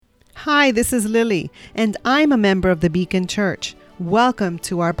Hi, this is Lily, and I'm a member of the Beacon Church. Welcome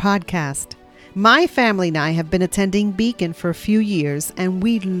to our podcast. My family and I have been attending Beacon for a few years, and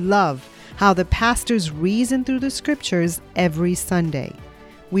we love how the pastors reason through the scriptures every Sunday.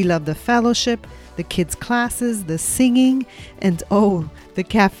 We love the fellowship, the kids' classes, the singing, and the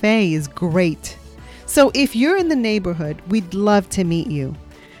cafe is great. So if you're in the neighborhood, we'd love to meet you.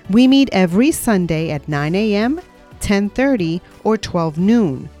 We meet every Sunday at 9 a.m., 10:30, or 12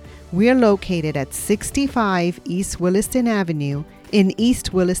 noon. We're located at 65 East Williston Avenue in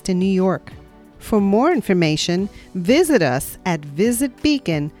East Williston, New York. For more information, visit us at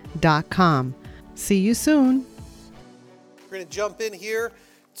visitbeacon.com. See you soon. We're going to jump in here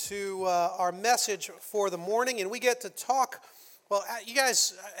to our message for the morning, and we get to talk. Well, you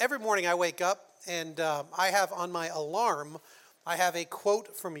guys, every morning I wake up, and I have on my alarm, I have a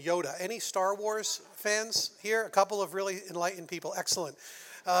quote from Yoda. Any Star Wars fans here? A couple of really enlightened people. Excellent.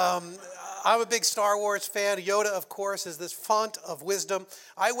 I'm a big Star Wars fan. Yoda, of course, is this font of wisdom.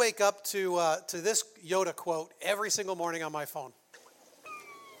 I wake up to this Yoda quote every single morning on my phone.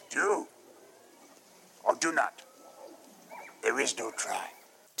 Do or do not. There is no try.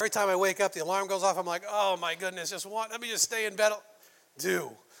 Every time I wake up, the alarm goes off. I'm like, oh my goodness, let me just stay in bed.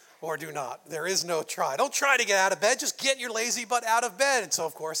 Do or do not. There is no try. Don't try to get out of bed. Just get your lazy butt out of bed. And so,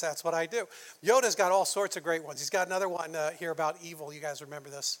 of course, that's what I do. Yoda's got all sorts of great ones. He's got another one here about evil. You guys remember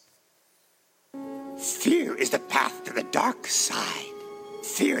this? Fear is the path to the dark side.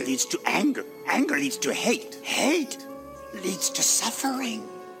 Fear leads to anger. Anger leads to hate. Hate leads to suffering.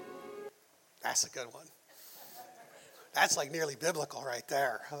 That's a good one. That's like nearly biblical right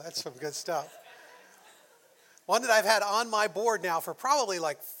there. That's some good stuff. One that I've had on my board now for probably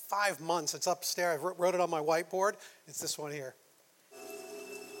like 5 months. It's upstairs. I wrote it on my whiteboard. It's this one here.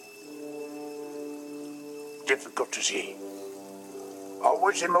 Difficult to see.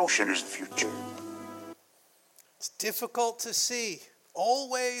 Always in motion is the future. It's difficult to see.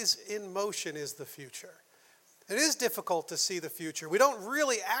 Always in motion is the future. It is difficult to see the future. We don't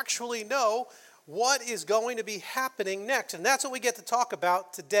really actually know what is going to be happening next. And that's what we get to talk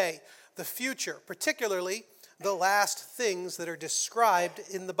about today. The future, particularly the last things that are described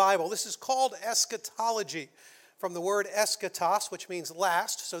in the Bible. This is called eschatology, from the word eschatos, which means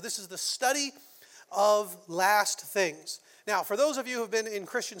last. So this is the study of last things. Now, for those of you who have been in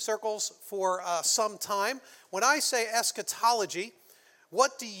Christian circles for some time, when I say eschatology,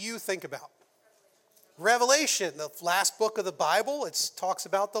 what do you think about? Revelation, the last book of the Bible. It talks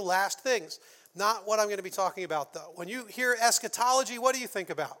about the last things. Not what I'm going to be talking about, though. When you hear eschatology, what do you think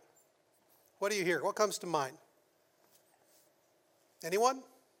about? What do you hear? What comes to mind? Anyone?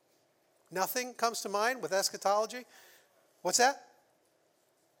 Nothing comes to mind with eschatology? What's that?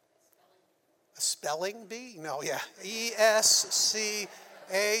 A spelling bee? No, yeah. ESCH.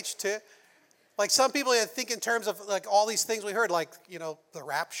 Like some people think in terms of like all these things we heard, like, the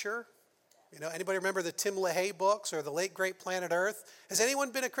rapture. Anybody remember the Tim LaHaye books or the late great Planet Earth? Has anyone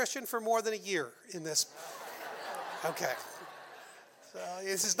been a Christian for more than a year in this? Okay. So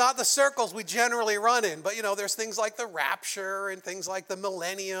this is not the circles we generally run in, but there's things like the rapture and things like the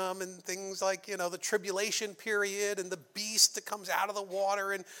millennium and things like the tribulation period and the beast that comes out of the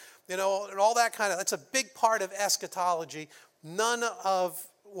water and and all that kind of. That's a big part of eschatology. None of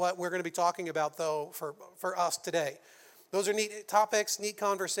what we're going to be talking about though for us today. Those are neat topics, neat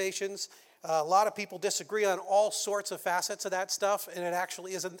conversations. A lot of people disagree on all sorts of facets of that stuff, and it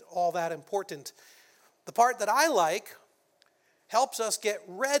actually isn't all that important. The part that I like helps us get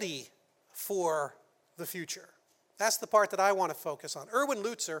ready for the future. That's the part that I want to focus on. Erwin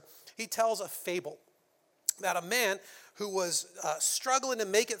Lutzer, he tells a fable about a man who was struggling to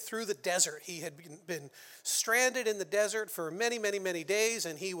make it through the desert. He had been stranded in the desert for many, many, many days,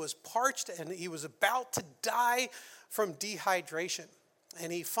 and he was parched, and he was about to die from dehydration.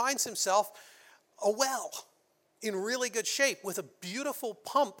 And he finds himself a well in really good shape with a beautiful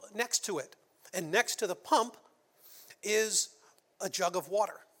pump next to it. And next to the pump is a jug of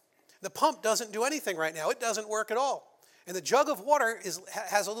water. The pump doesn't do anything right now. It doesn't work at all. And the jug of water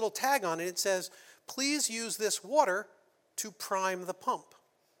has a little tag on it. It says, please use this water to prime the pump.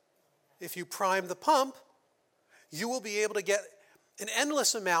 If you prime the pump, you will be able to get an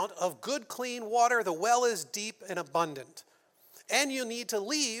endless amount of good, clean water. The well is deep and abundant. And you need to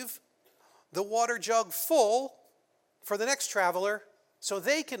leave the water jug full for the next traveler so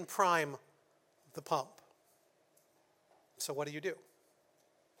they can prime the pump. So what do?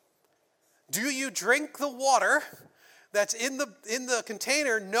 Do you drink the water that's in the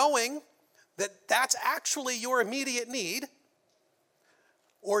container knowing that that's actually your immediate need?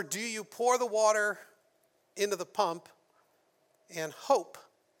 Or do you pour the water into the pump and hope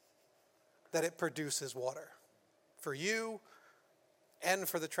that it produces water for you and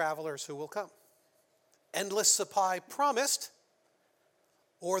for the travelers who will come. Endless supply promised,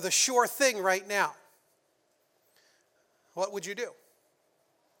 or the sure thing right now. What would you do?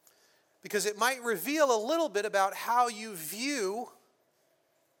 Because it might reveal a little bit about how you view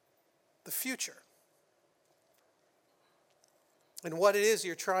the future and what it is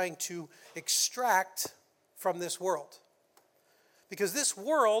you're trying to extract from this world. Because this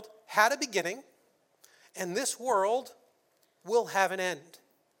world had a beginning, and this world will have an end.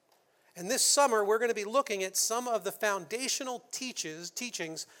 And this summer, we're going to be looking at some of the foundational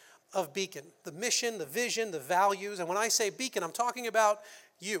teachings of Beacon. The mission, the vision, the values. And when I say Beacon, I'm talking about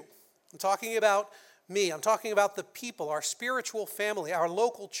you. I'm talking about me. I'm talking about the people, our spiritual family, our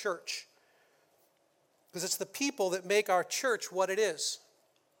local church. Because it's the people that make our church what it is.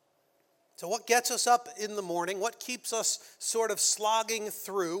 So what gets us up in the morning? What keeps us sort of slogging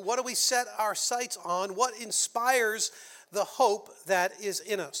through? What do we set our sights on? What inspires the hope that is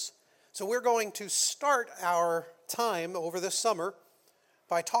in us? So we're going to start our time over this summer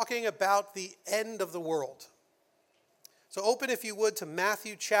by talking about the end of the world. So open, if you would, to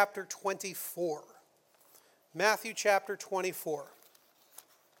Matthew chapter 24. Matthew chapter 24.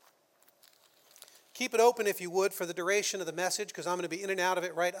 Keep it open, if you would, for the duration of the message, because I'm going to be in and out of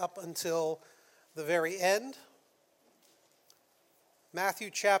it right up until the very end. Matthew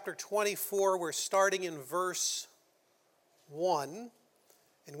chapter 24, we're starting in verse 1.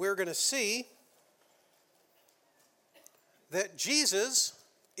 And we're going to see that Jesus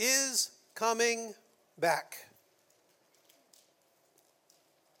is coming back.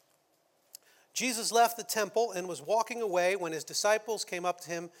 Jesus left the temple and was walking away when his disciples came up to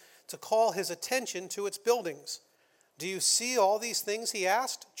him to call his attention to its buildings. "Do you see all these things?" he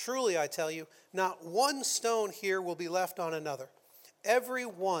asked. "Truly, I tell you, not one stone here will be left on another. Every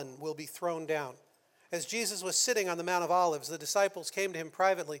one will be thrown down." As Jesus was sitting on the Mount of Olives, the disciples came to him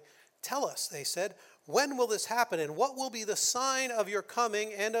privately. "Tell us," they said, "when will this happen, and what will be the sign of your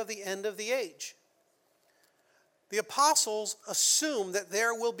coming and of the end of the age?" The apostles assume that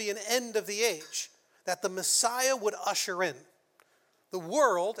there will be an end of the age, that the Messiah would usher in. The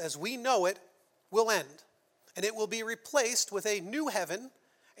world, as we know it, will end, and it will be replaced with a new heaven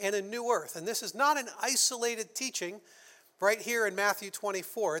and a new earth. And this is not an isolated teaching right here in Matthew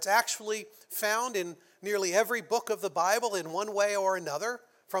 24. It's actually found in nearly every book of the Bible in one way or another,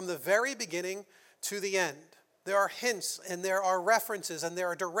 from the very beginning to the end. There are hints and there are references and there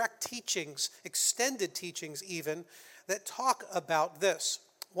are direct teachings, extended teachings even, that talk about this.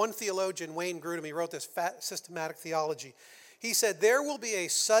 One theologian, Wayne Grudem, he wrote this systematic theology. He said, "There will be a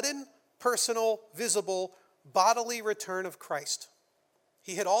sudden, personal, visible, bodily return of Christ."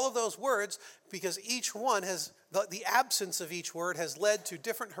 He hit all of those words because each one has, the absence of each word has led to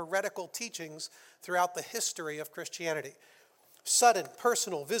different heretical teachings throughout the history of Christianity. Sudden,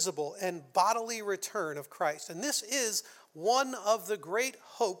 personal, visible, and bodily return of Christ. And this is one of the great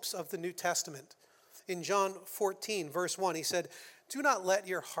hopes of the New Testament. In John 14, verse 1, he said, "Do not let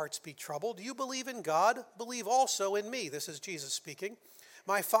your hearts be troubled. You believe in God, believe also in me." This is Jesus speaking.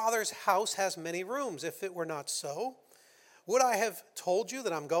 "My Father's house has many rooms. If it were not so, would I have told you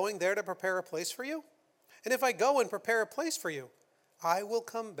that I'm going there to prepare a place for you? And if I go and prepare a place for you, I will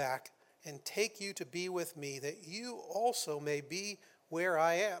come back and take you to be with me, that you also may be where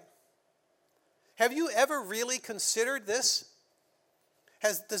I am." Have you ever really considered this?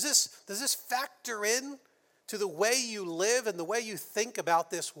 Does this factor in to the way you live and the way you think about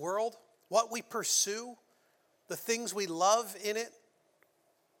this world? What we pursue, the things we love in it,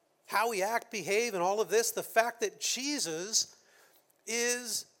 how we act, behave, and all of this, the fact that Jesus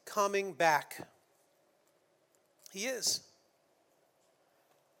is coming back. He is.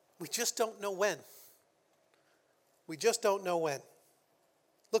 We just don't know when. We just don't know when.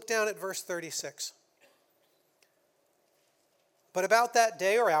 Look down at verse 36. "But about that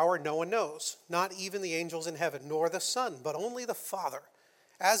day or hour no one knows, not even the angels in heaven, nor the Son, but only the Father.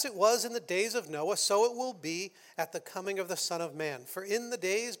 As it was in the days of Noah, so it will be at the coming of the Son of Man. For in the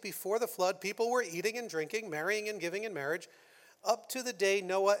days before the flood, people were eating and drinking, marrying and giving in marriage, up to the day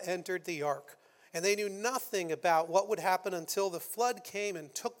Noah entered the ark. And they knew nothing about what would happen until the flood came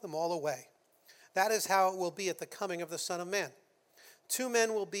and took them all away. That is how it will be at the coming of the Son of Man. 2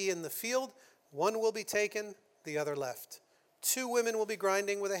 men will be in the field, one will be taken, the other left. 2 women will be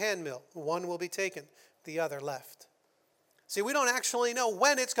grinding with a handmill, one will be taken, the other left." See, we don't actually know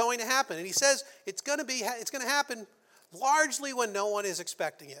when it's going to happen. And he says it's going to happen largely when no one is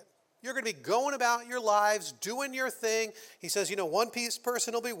expecting it. You're going to be going about your lives, doing your thing. He says, one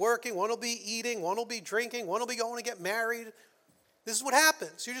person will be working, one will be eating, one will be drinking, one will be going to get married. This is what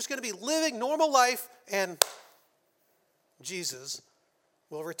happens. You're just going to be living normal life, and Jesus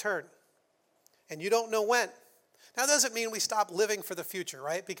will return. And you don't know when. Now, that doesn't mean we stop living for the future,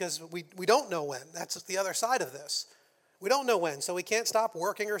 right? Because we don't know when. That's the other side of this. We don't know when, so we can't stop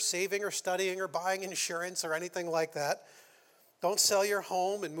working or saving or studying or buying insurance or anything like that. Don't sell your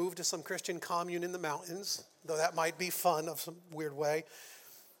home and move to some Christian commune in the mountains, though that might be fun of some weird way.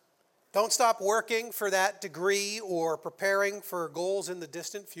 Don't stop working for that degree or preparing for goals in the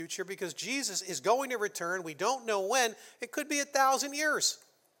distant future, because Jesus is going to return. We don't know when. It could be 1,000 years.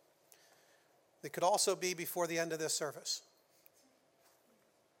 It could also be before the end of this service.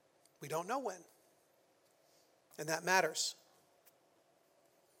 We don't know when. And that matters.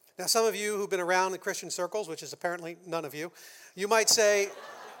 Now, some of you who've been around the Christian circles, which is apparently none of you, you might say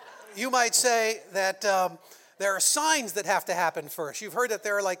that there are signs that have to happen first. You've heard that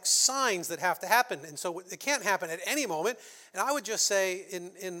there are like signs that have to happen, and so it can't happen at any moment. And I would just say,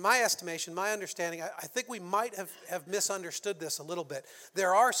 in my estimation, my understanding, I think we might have misunderstood this a little bit.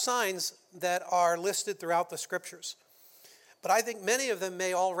 There are signs that are listed throughout the Scriptures, but I think many of them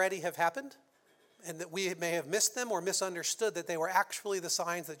may already have happened, and that we may have missed them or misunderstood that they were actually the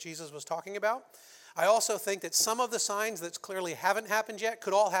signs that Jesus was talking about. I also think that some of the signs that clearly haven't happened yet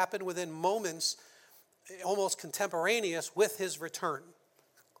could all happen within moments, almost contemporaneous with his return.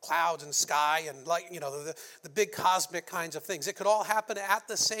 Clouds and sky and the big cosmic kinds of things. It could all happen at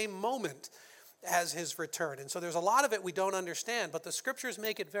the same moment as his return. And so there's a lot of it we don't understand, but the Scriptures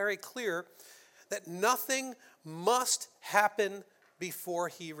make it very clear that nothing must happen before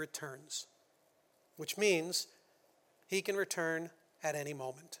he returns, which means he can return at any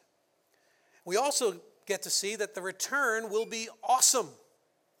moment. We also get to see that the return will be awesome.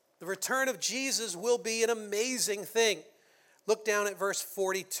 The return of Jesus will be an amazing thing. Look down at verse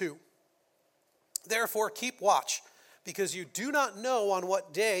 42. Therefore, keep watch, because you do not know on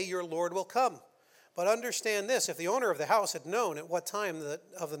what day your Lord will come. But understand this, if the owner of the house had known at what time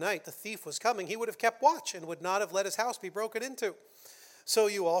of the night the thief was coming, he would have kept watch and would not have let his house be broken into. So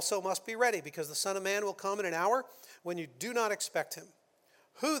you also must be ready, because the Son of Man will come in an hour when you do not expect him.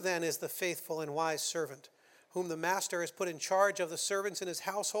 Who then is the faithful and wise servant, whom the master has put in charge of the servants in his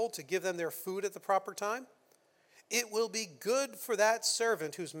household to give them their food at the proper time? It will be good for that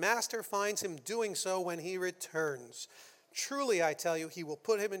servant whose master finds him doing so when he returns. Truly, I tell you, he will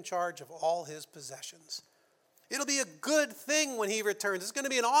put him in charge of all his possessions. It'll be a good thing when he returns. It's going to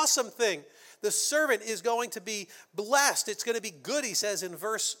be an awesome thing. The servant is going to be blessed. It's going to be good, he says in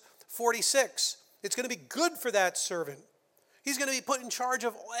verse 46. It's going to be good for that servant. He's going to be put in charge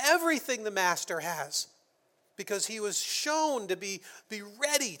of everything the master has, because he was shown to be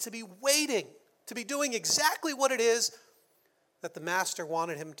ready, to be waiting, to be doing exactly what it is that the master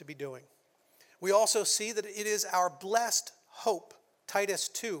wanted him to be doing. We also see that it is our blessed hope. Titus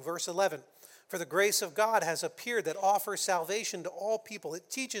 2, verse 11. For the grace of God has appeared that offers salvation to all people.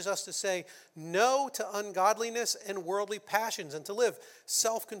 It teaches us to say no to ungodliness and worldly passions, and to live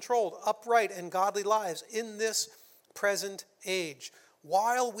self-controlled, upright, and godly lives in this present age,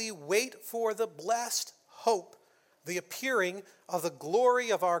 while we wait for the blessed hope, the appearing of the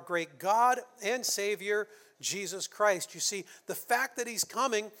glory of our great God and Savior, Jesus Christ. You see, the fact that he's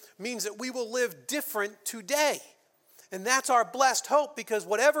coming means that we will live different today. And that's our blessed hope, because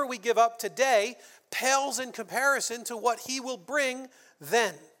whatever we give up today pales in comparison to what he will bring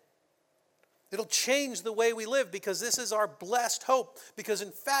then. It'll change the way we live, because this is our blessed hope, because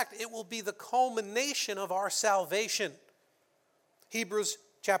in fact it will be the culmination of our salvation. Hebrews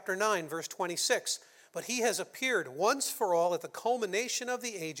chapter 9, verse 26. But he has appeared once for all at the culmination of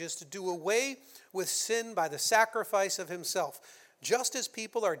the ages to do away with sin by the sacrifice of himself. Just as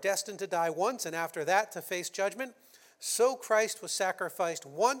people are destined to die once and after that to face judgment, so Christ was sacrificed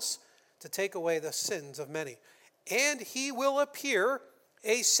once to take away the sins of many. And he will appear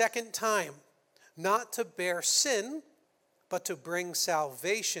a second time, not to bear sin, but to bring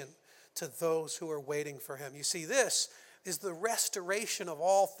salvation to those who are waiting for him. You see, this is the restoration of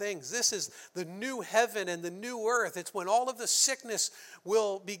all things. This is the new heaven and the new earth. It's when all of the sickness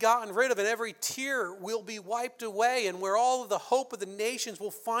will be gotten rid of and every tear will be wiped away, and where all of the hope of the nations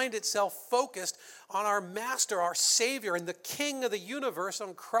will find itself focused on our Master, our Savior, and the King of the universe,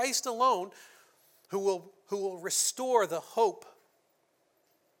 on Christ alone, who will restore the hope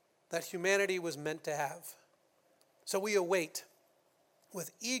that humanity was meant to have. So we await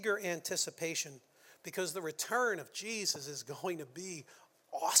with eager anticipation, because the return of Jesus is going to be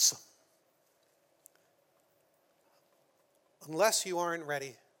awesome. Unless you aren't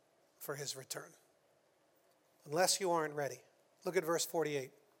ready for his return. Unless you aren't ready. Look at verse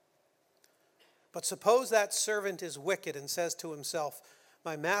 48. But suppose that servant is wicked and says to himself,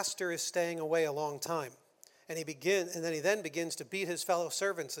 my master is staying away a long time. And he then begins to beat his fellow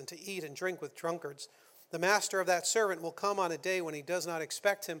servants and to eat and drink with drunkards. The master of that servant will come on a day when he does not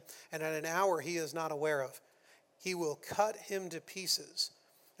expect him, and at an hour he is not aware of. He will cut him to pieces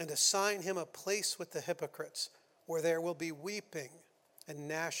and assign him a place with the hypocrites, where there will be weeping and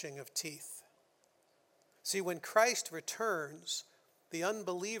gnashing of teeth. See, when Christ returns, the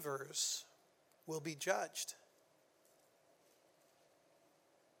unbelievers will be judged.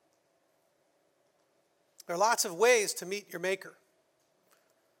 There are lots of ways to meet your Maker.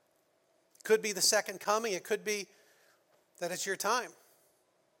 It could be the second coming. It could be that it's your time.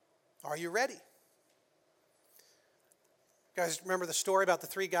 Are you ready? You guys remember the story about the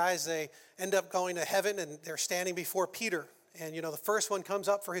three guys? They end up going to heaven and they're standing before Peter. And, the first one comes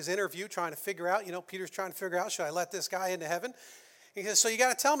up for his interview trying to figure out, Peter's trying to figure out, should I let this guy into heaven? He says, so you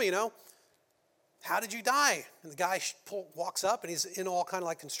got to tell me, how did you die? And the guy walks up and he's in all kind of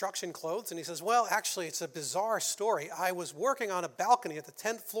like construction clothes. And he says, well, actually, it's a bizarre story. I was working on a balcony at the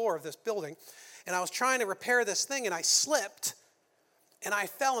 10th floor of this building. And I was trying to repair this thing and I slipped. And I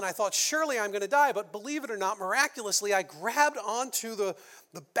fell and I thought, surely I'm going to die. But believe it or not, miraculously, I grabbed onto the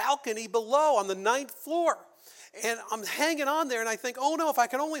balcony below on the 9th floor. And I'm hanging on there and I think, oh no, if I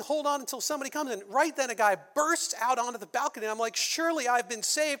can only hold on until somebody comes. And right then a guy bursts out onto the balcony. And I'm like, surely I've been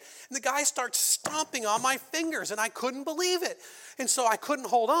saved. And the guy starts stomping on my fingers and I couldn't believe it. And so I couldn't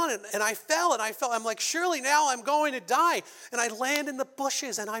hold on and I fell. I'm like, surely now I'm going to die. And I land in the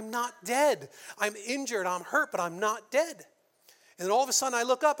bushes and I'm not dead. I'm injured, I'm hurt, but I'm not dead. And then all of a sudden I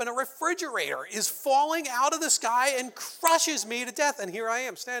look up and a refrigerator is falling out of the sky and crushes me to death. And here I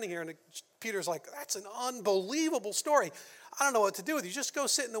am standing here and Peter's like, that's an unbelievable story. I don't know what to do with you. Just go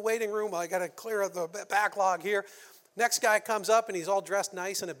sit in the waiting room. I got to clear up the backlog here. Next guy comes up and he's all dressed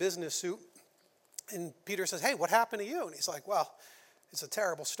nice in a business suit. And Peter says, hey, what happened to you? And he's like, well, it's a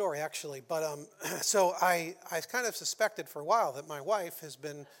terrible story actually. But so I kind of suspected for a while that my wife has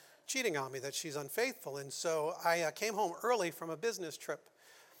been cheating on me, that she's unfaithful. And so I came home early from a business trip.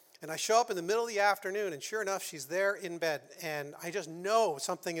 And I show up in the middle of the afternoon, and sure enough, she's there in bed. And I just know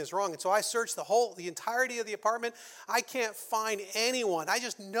something is wrong. And so I search the entirety of the apartment. I can't find anyone. I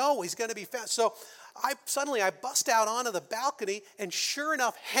just know he's going to be found. So I bust out onto the balcony, and sure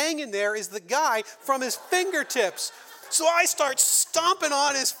enough, hanging there is the guy from his fingertips. So I start stomping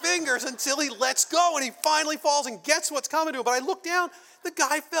on his fingers until he lets go, and he finally falls and gets what's coming to him. But I look down, the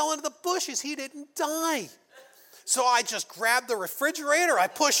guy fell into the bushes. He didn't die. So I just grabbed the refrigerator, I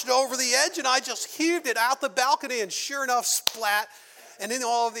pushed it over the edge, and I just heaved it out the balcony, and sure enough, splat. And in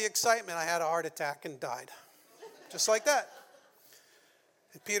all of the excitement, I had a heart attack and died. Just like that.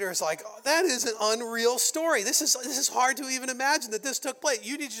 And Peter is like, oh, that is an unreal story. This is hard to even imagine that this took place.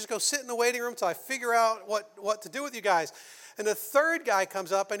 You need to just go sit in the waiting room until I figure out what to do with you guys. And the third guy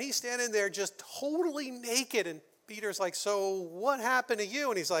comes up, and he's standing there just totally naked. And Peter's like, so what happened to you?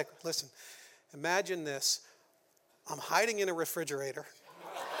 And he's like, listen, imagine this. I'm hiding in a refrigerator.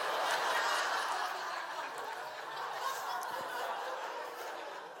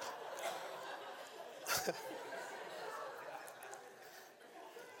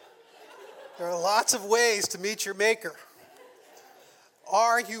 There are lots of ways to meet your Maker.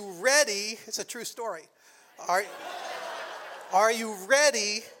 Are you ready? It's a true story. Are you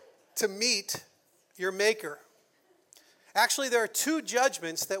ready to meet your Maker? Actually, there are two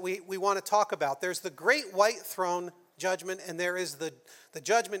judgments that we want to talk about. There's the great white throne judgment, and there is the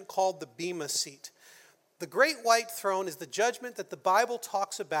judgment called the Bema seat. The great white throne is the judgment that the Bible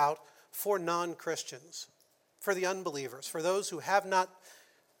talks about for non-Christians, for the unbelievers, for those who have not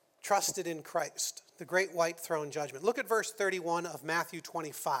trusted in Christ. The great white throne judgment. Look at verse 31 of Matthew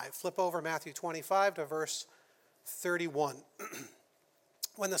 25. Flip over Matthew 25 to verse 31.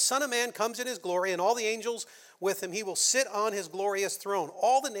 When the Son of Man comes in his glory and all the angels with him, he will sit on his glorious throne.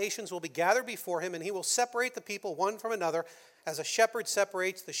 All the nations will be gathered before him, and he will separate the people one from another, as a shepherd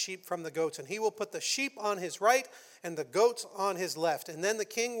separates the sheep from the goats. And he will put the sheep on his right and the goats on his left. And then the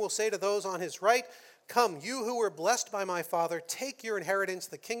king will say to those on his right, come, you who were blessed by my Father, take your inheritance,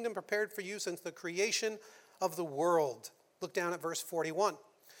 the kingdom prepared for you since the creation of the world. Look down at verse 41.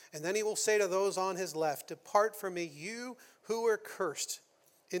 And then he will say to those on his left, depart from me, you who are cursed,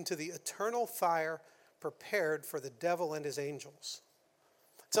 into the eternal fire prepared for the devil and his angels.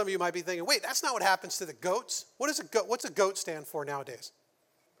 Some of you might be thinking, wait, that's not what happens to the goats. What's a goat stand for nowadays?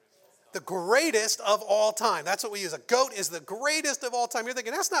 The greatest of all time. That's what we use. A goat is the greatest of all time. You're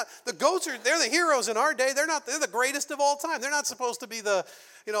thinking, that's not, the goats they're the heroes in our day. They're the greatest of all time. They're not supposed to be the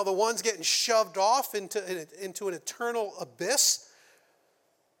ones getting shoved off into an eternal abyss.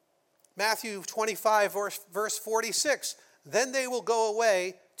 Matthew 25, verse 46, then they will go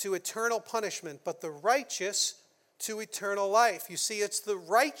away to eternal punishment, but the righteous to eternal life. You see, it's the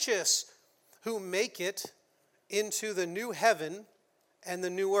righteous who make it into the new heaven and the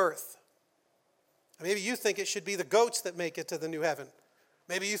new earth. Maybe you think it should be the goats that make it to the new heaven.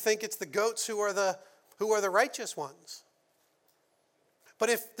 Maybe you think it's the goats who are the righteous ones. But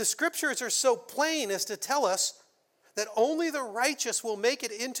if the scriptures are so plain as to tell us that only the righteous will make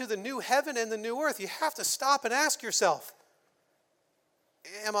it into the new heaven and the new earth, you have to stop and ask yourself,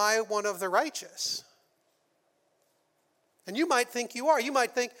 am I one of the righteous? And you might think you are. You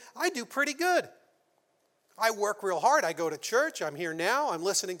might think, I do pretty good. I work real hard. I go to church. I'm here now. I'm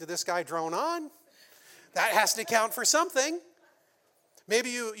listening to this guy drone on. That has to count for something. Maybe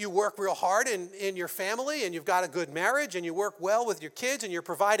you work real hard in your family, and you've got a good marriage, and you work well with your kids, and you're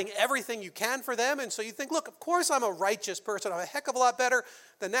providing everything you can for them. And so you think, look, of course I'm a righteous person. I'm a heck of a lot better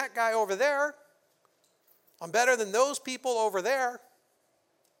than that guy over there. I'm better than those people over there.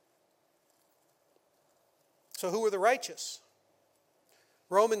 So who are the righteous?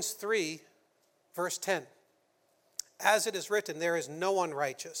 Romans 3, verse 10. As it is written, there is no one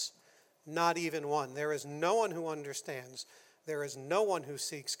righteous, not even one. There is no one who understands. There is no one who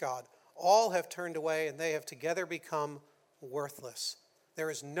seeks God. All have turned away, and they have together become worthless. There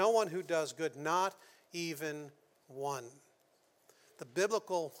is no one who does good, not even one. The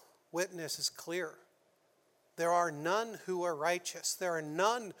biblical witness is clear. There are none who are righteous. There are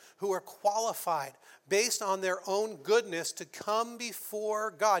none who are qualified based on their own goodness to come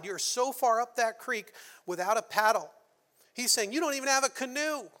before God. You're so far up that creek without a paddle. He's saying, you don't even have a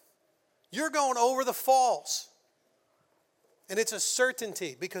canoe. You're going over the falls. And it's a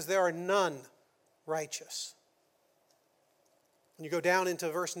certainty because there are none righteous. And you go down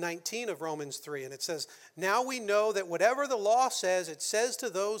into verse 19 of Romans 3, and it says, now we know that whatever the law says, it says to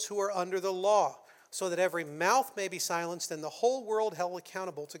those who are under the law, so that every mouth may be silenced and the whole world held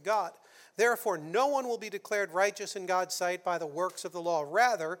accountable to God. Therefore, no one will be declared righteous in God's sight by the works of the law.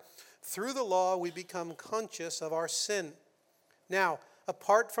 Rather, through the law, we become conscious of our sin. Now,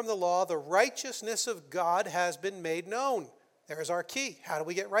 apart from the law, the righteousness of God has been made known. There's our key. How do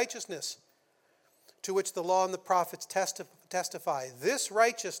we get righteousness? To which the law and the prophets testify. This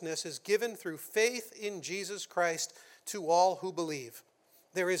righteousness is given through faith in Jesus Christ to all who believe.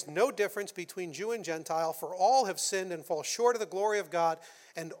 There is no difference between Jew and Gentile, for all have sinned and fall short of the glory of God,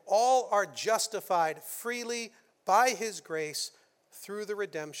 and all are justified freely by his grace through the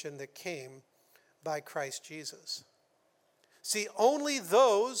redemption that came by Christ Jesus. See, only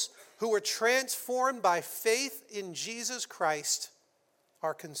those who are transformed by faith in Jesus Christ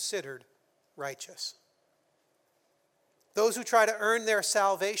are considered righteous. Those who try to earn their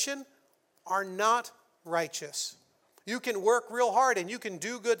salvation are not righteous. You can work real hard and you can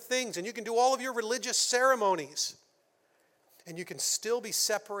do good things and you can do all of your religious ceremonies and you can still be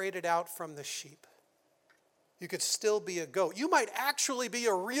separated out from the sheep. You could still be a goat. You might actually be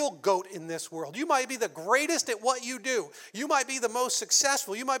a real goat in this world. You might be the greatest at what you do. You might be the most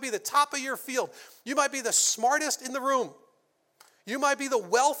successful. You might be the top of your field. You might be the smartest in the room. You might be the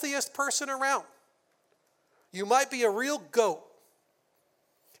wealthiest person around. You might be a real goat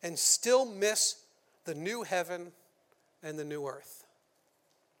and still miss the new heaven and the new earth.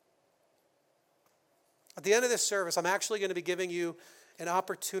 At the end of this service, I'm actually going to be giving you an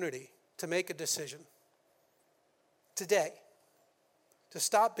opportunity to make a decision today, to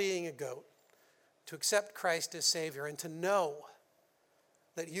stop being a goat, to accept Christ as Savior, and to know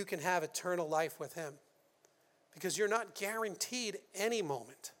that you can have eternal life with him. Because you're not guaranteed any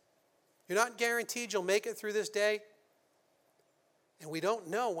moment. You're not guaranteed you'll make it through this day. And we don't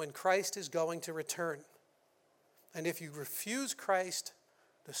know when Christ is going to return. And if you refuse Christ,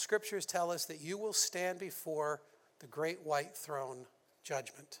 the scriptures tell us that you will stand before the great white throne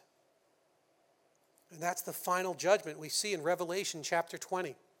judgment. And that's the final judgment we see in Revelation chapter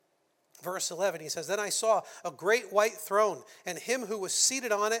 20. Verse 11, he says, then I saw a great white throne, and him who was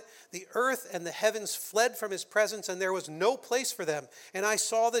seated on it. The earth and the heavens fled from his presence, and there was no place for them. And I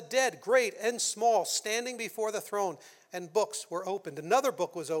saw the dead, great and small, standing before the throne, and books were opened. Another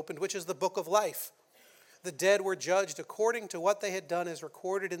book was opened, which is the book of life. The dead were judged according to what they had done as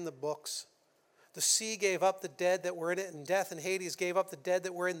recorded in the books. The sea gave up the dead that were in it, and death and Hades gave up the dead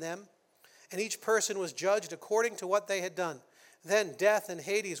that were in them. And each person was judged according to what they had done. Then death and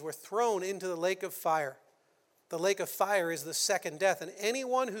Hades were thrown into the lake of fire. The lake of fire is the second death, and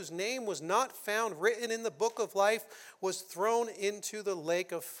anyone whose name was not found written in the book of life was thrown into the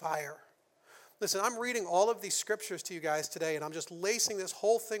lake of fire. Listen, I'm reading all of these scriptures to you guys today, and I'm just lacing this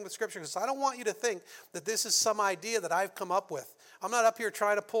whole thing with scripture because I don't want you to think that this is some idea that I've come up with. I'm not up here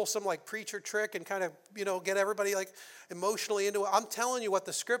trying to pull some like preacher trick and kind of, get everybody like emotionally into it. I'm telling you what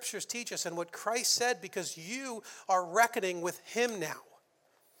the scriptures teach us and what Christ said, because you are reckoning with him now.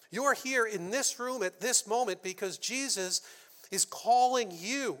 You're here in this room at this moment because Jesus is calling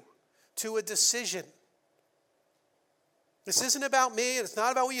you to a decision. This isn't about me, and it's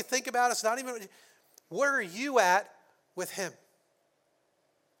not about what you think about. It's not even, where are you at with him?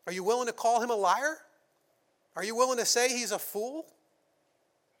 Are you willing to call him a liar? Are you willing to say he's a fool?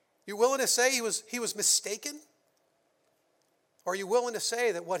 You willing to say he was mistaken? Or are you willing to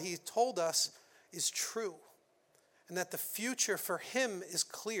say that what he told us is true and that the future for him is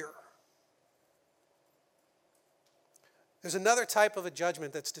clear? There's another type of a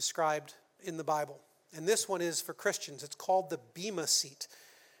judgment that's described in the Bible, and this one is for Christians. It's called the Bema seat.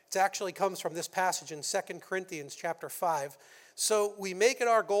 It actually comes from this passage in 2 Corinthians chapter 5. So we make it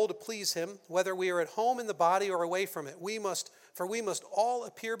our goal to please him, whether we are at home in the body or away from it. We must all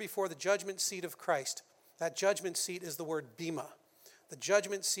appear before the judgment seat of Christ. That judgment seat is the word Bema, the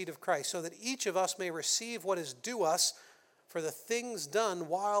judgment seat of Christ, so that each of us may receive what is due us for the things done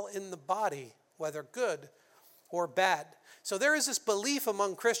while in the body, whether good or bad. So there is this belief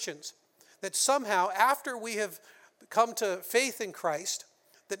among Christians that somehow after we have come to faith in Christ,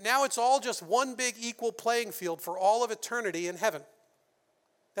 that now it's all just one big equal playing field for all of eternity in heaven.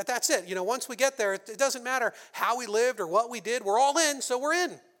 That's it. Once we get there, it doesn't matter how we lived or what we did. We're all in, so we're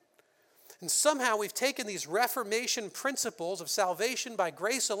in. And somehow we've taken these Reformation principles of salvation by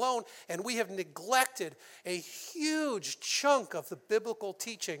grace alone, and we have neglected a huge chunk of the biblical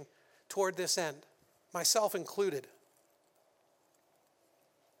teaching toward this end, myself included.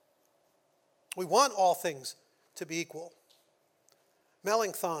 We want all things to be equal.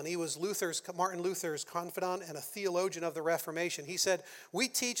 Melanchthon, he was Martin Luther's confidant and a theologian of the Reformation. He said, "We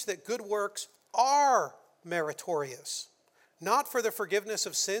teach that good works are meritorious, not for the forgiveness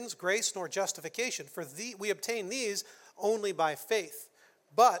of sins, grace, nor justification, for we obtain these only by faith,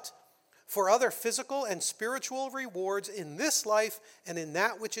 but for other physical and spiritual rewards in this life and in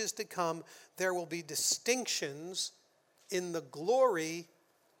that which is to come, there will be distinctions in the glory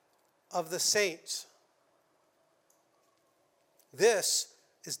of the saints." This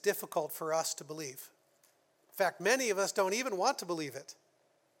is difficult for us to believe. In fact, many of us don't even want to believe it.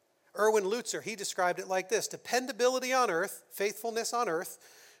 Erwin Lutzer, he described it like this: dependability on earth, faithfulness on earth,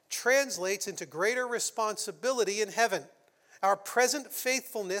 translates into greater responsibility in heaven. Our present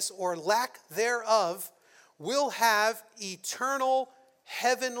faithfulness or lack thereof will have eternal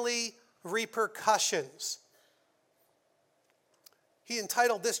heavenly repercussions. He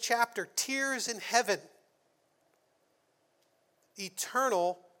entitled this chapter, "Tears in Heaven."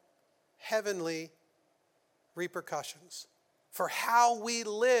 Eternal heavenly repercussions for how we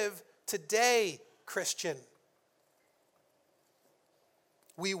live today, Christian.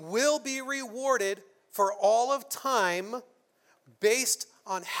 We will be rewarded for all of time based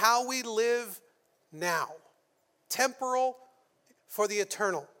on how we live now. Temporal for the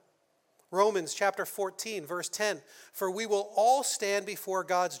eternal. Romans chapter 14, verse 10. "For we will all stand before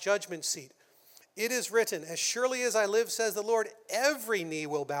God's judgment seat. It is written, as surely as I live, says the Lord, every knee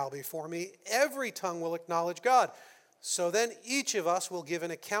will bow before me, every tongue will acknowledge God. So then each of us will give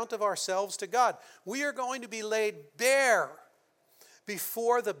an account of ourselves to God." We are going to be laid bare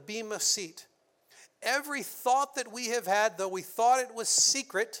before the Bema seat. Every thought that we have had, though we thought it was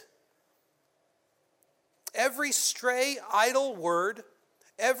secret, every stray idle word,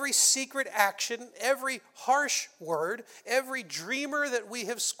 every secret action, every harsh word, every dreamer that we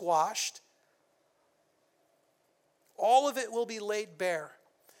have squashed, all of it will be laid bare,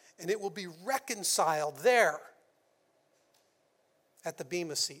 and it will be reconciled there at the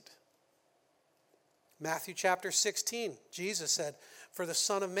Bema seat. Matthew chapter 16, Jesus said, "For the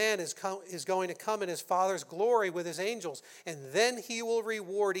Son of Man is going to come in his Father's glory with his angels, and then he will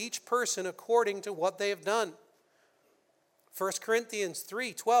reward each person according to what they have done." 1 Corinthians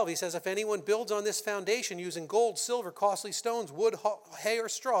 3:12, he says, "If anyone builds on this foundation using gold, silver, costly stones, wood, hay, or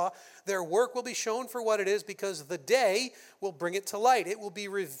straw, their work will be shown for what it is, because the day will bring it to light. It will be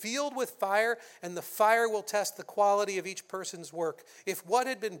revealed with fire, and the fire will test the quality of each person's work. If what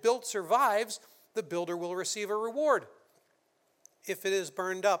had been built survives, the builder will receive a reward. If it is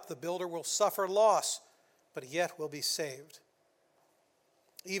burned up, the builder will suffer loss, but yet will be saved,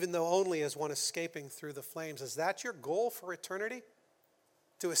 even though only as one escaping through the flames." Is that your goal for eternity?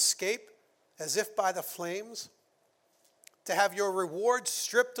 To escape as if by the flames? To have your reward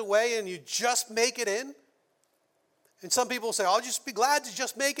stripped away and you just make it in? And some people say, "I'll just be glad to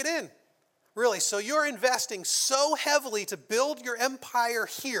just make it in." Really, so you're investing so heavily to build your empire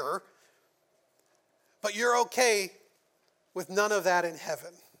here, but you're okay with none of that in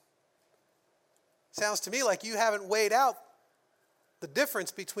heaven. Sounds to me like you haven't weighed out the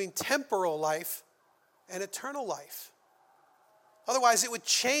difference between temporal life and eternal life. Otherwise, it would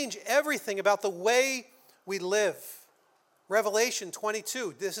change everything about the way we live. Revelation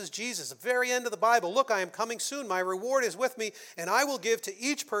 22, this is Jesus, the very end of the Bible. Look, I am coming soon. My reward is with me, and I will give to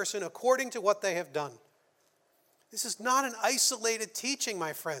each person according to what they have done. This is not an isolated teaching,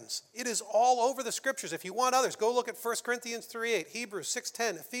 my friends. It is all over the Scriptures. If you want others, go look at 1 Corinthians 3:8, Hebrews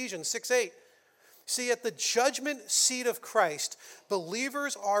 6:10, Ephesians 6:8. See, at the judgment seat of Christ,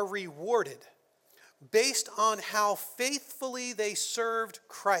 believers are rewarded based on how faithfully they served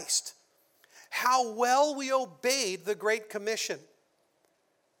Christ, how well we obeyed the Great Commission,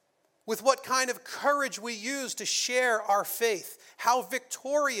 with what kind of courage we used to share our faith, how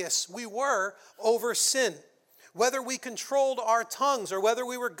victorious we were over sin, whether we controlled our tongues or whether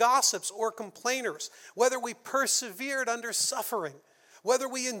we were gossips or complainers, whether we persevered under suffering, whether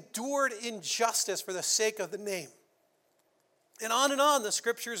we endured injustice for the sake of the name. And on the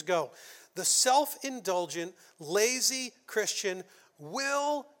Scriptures go. The self-indulgent, lazy Christian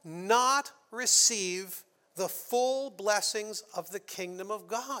will not receive the full blessings of the kingdom of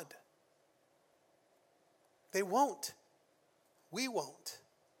God. They won't. We won't.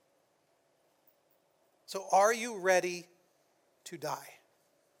 So are you ready to die?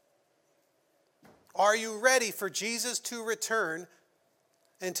 Are you ready for Jesus to return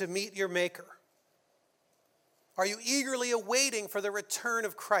and to meet your Maker? Are you eagerly awaiting for the return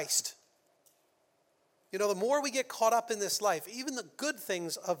of Christ? You know, the more we get caught up in this life, even the good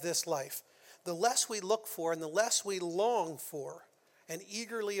things of this life, the less we look for and the less we long for and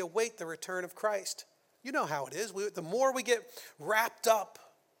eagerly await the return of Christ. You know how it is. The more we get wrapped up,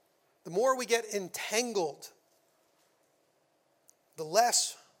 the more we get entangled, the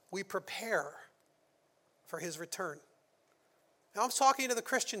less we prepare for his return. Now I'm talking to the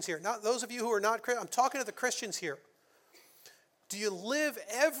Christians here, not those of you who are not Christians. I'm talking to the Christians here. Do you live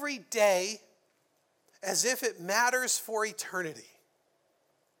every day as if it matters for eternity?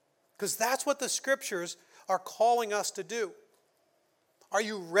 Because that's what the Scriptures are calling us to do. Are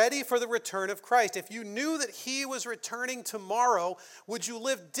you ready for the return of Christ? If you knew that he was returning tomorrow, would you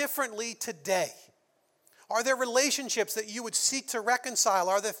live differently today? Are there relationships that you would seek to reconcile?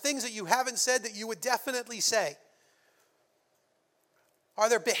 Are there things that you haven't said that you would definitely say? Are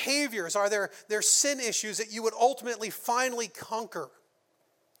there behaviors? Are there sin issues that you would ultimately finally conquer?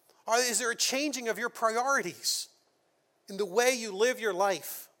 Is there a changing of your priorities in the way you live your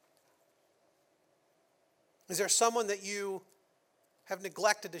life? Is there someone that you have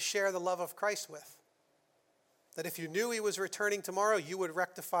neglected to share the love of Christ with? That if you knew he was returning tomorrow, you would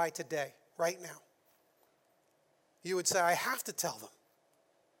rectify today, right now. You would say, I have to tell them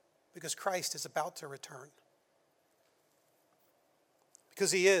because Christ is about to return.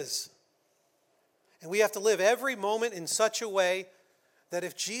 Because he is. And we have to live every moment in such a way that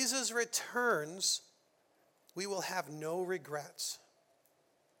if Jesus returns, we will have no regrets.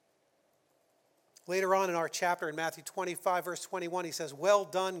 Later on in our chapter in Matthew 25, verse 21, he says, well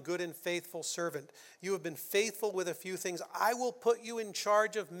done, good and faithful servant. You have been faithful with a few things. I will put you in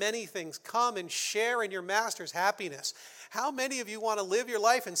charge of many things. Come and share in your master's happiness. How many of you want to live your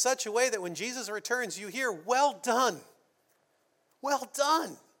life in such a way that when Jesus returns, you hear, well done. Well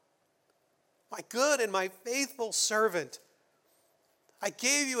done, my good and my faithful servant. I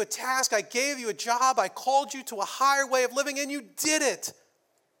gave you a task. I gave you a job. I called you to a higher way of living, and you did it.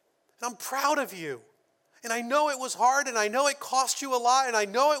 And I'm proud of you. And I know it was hard, and I know it cost you a lot, and I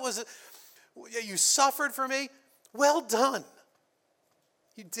know you suffered for me. Well done.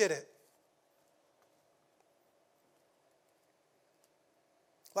 You did it.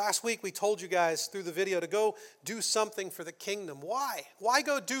 Last week we told you guys through the video to go do something for the kingdom. Why? Why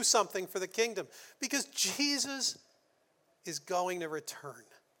go do something for the kingdom? Because Jesus is going to return.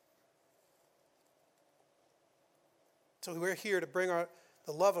 So we're here to bring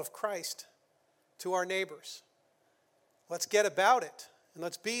the love of Christ to our neighbors. Let's get about it. And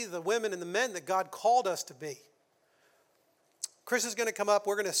let's be the women and the men that God called us to be. Chris is going to come up.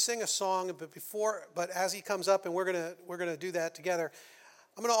 We're going to sing a song, but as he comes up, and we're going to do that together,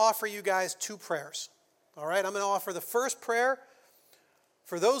 I'm going to offer you guys two prayers. All right? I'm going to offer the first prayer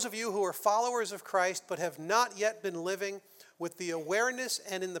for those of you who are followers of Christ but have not yet been living with the awareness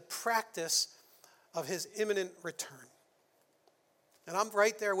and in the practice of his imminent return. And I'm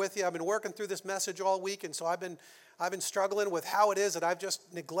right there with you. I've been working through this message all week, and so I've been struggling with how it is that I've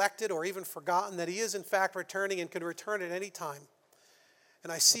just neglected or even forgotten that he is in fact returning and can return at any time.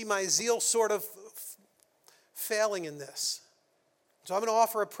 And I see my zeal sort of failing in this. So I'm going to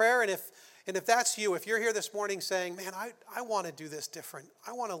offer a prayer, and And if that's you, if you're here this morning saying, man, I want to do this different.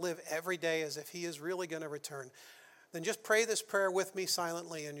 I want to live every day as if he is really going to return. Then just pray this prayer with me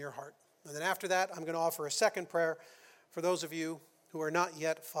silently in your heart. And then after that, I'm going to offer a second prayer for those of you who are not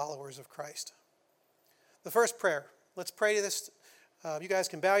yet followers of Christ. The first prayer, let's pray this. You guys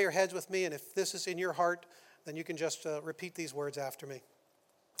can bow your heads with me, and if this is in your heart, then you can just repeat these words after me.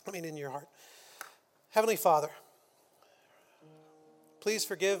 In your heart. Heavenly Father, please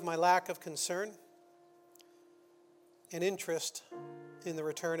forgive my lack of concern and interest in the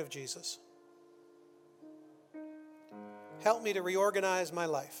return of Jesus. Help me to reorganize my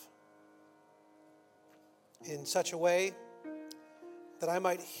life in such a way that I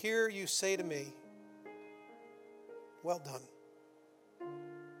might hear you say to me, well done.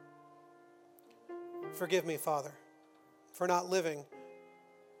 Forgive me, Father, for not living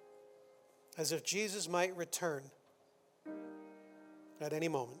as if Jesus might return at any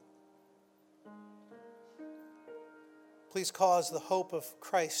moment. Please cause the hope of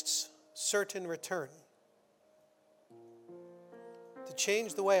Christ's certain return to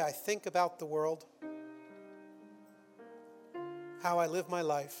change the way I think about the world, how I live my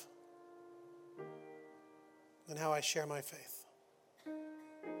life, and how I share my faith.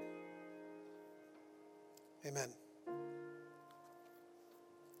 Amen.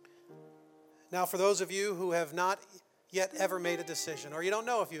 Now, for those of you who have not yet ever made a decision, or you don't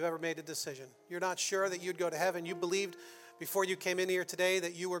know if you've ever made a decision, you're not sure that you'd go to heaven, you believed before you came in here today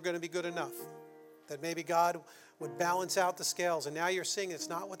that you were going to be good enough, that maybe God would balance out the scales, and now you're seeing it's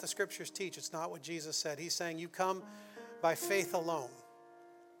not what the scriptures teach, it's not what Jesus said. He's saying you come by faith alone,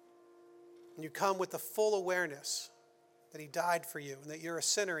 and you come with the full awareness that he died for you, and that you're a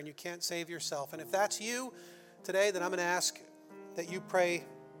sinner and you can't save yourself. And if that's you today, then I'm going to ask that you pray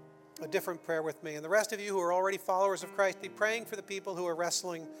a different prayer with me. And the rest of you who are already followers of Christ, be praying for the people who are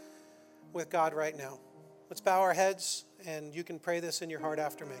wrestling with God right now. Let's bow our heads, and you can pray this in your heart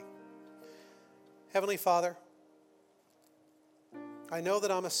after me. Heavenly Father, I know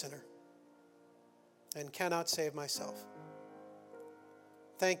that I'm a sinner and cannot save myself.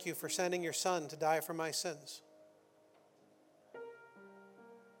 Thank you for sending your Son to die for my sins.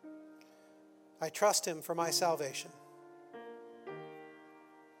 I trust him for my salvation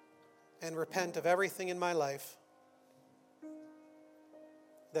and repent of everything in my life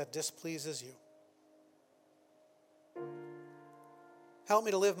that displeases you. Help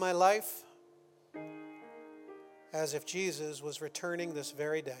me to live my life as if Jesus was returning this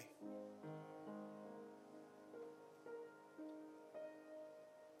very day.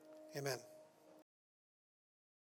 Amen.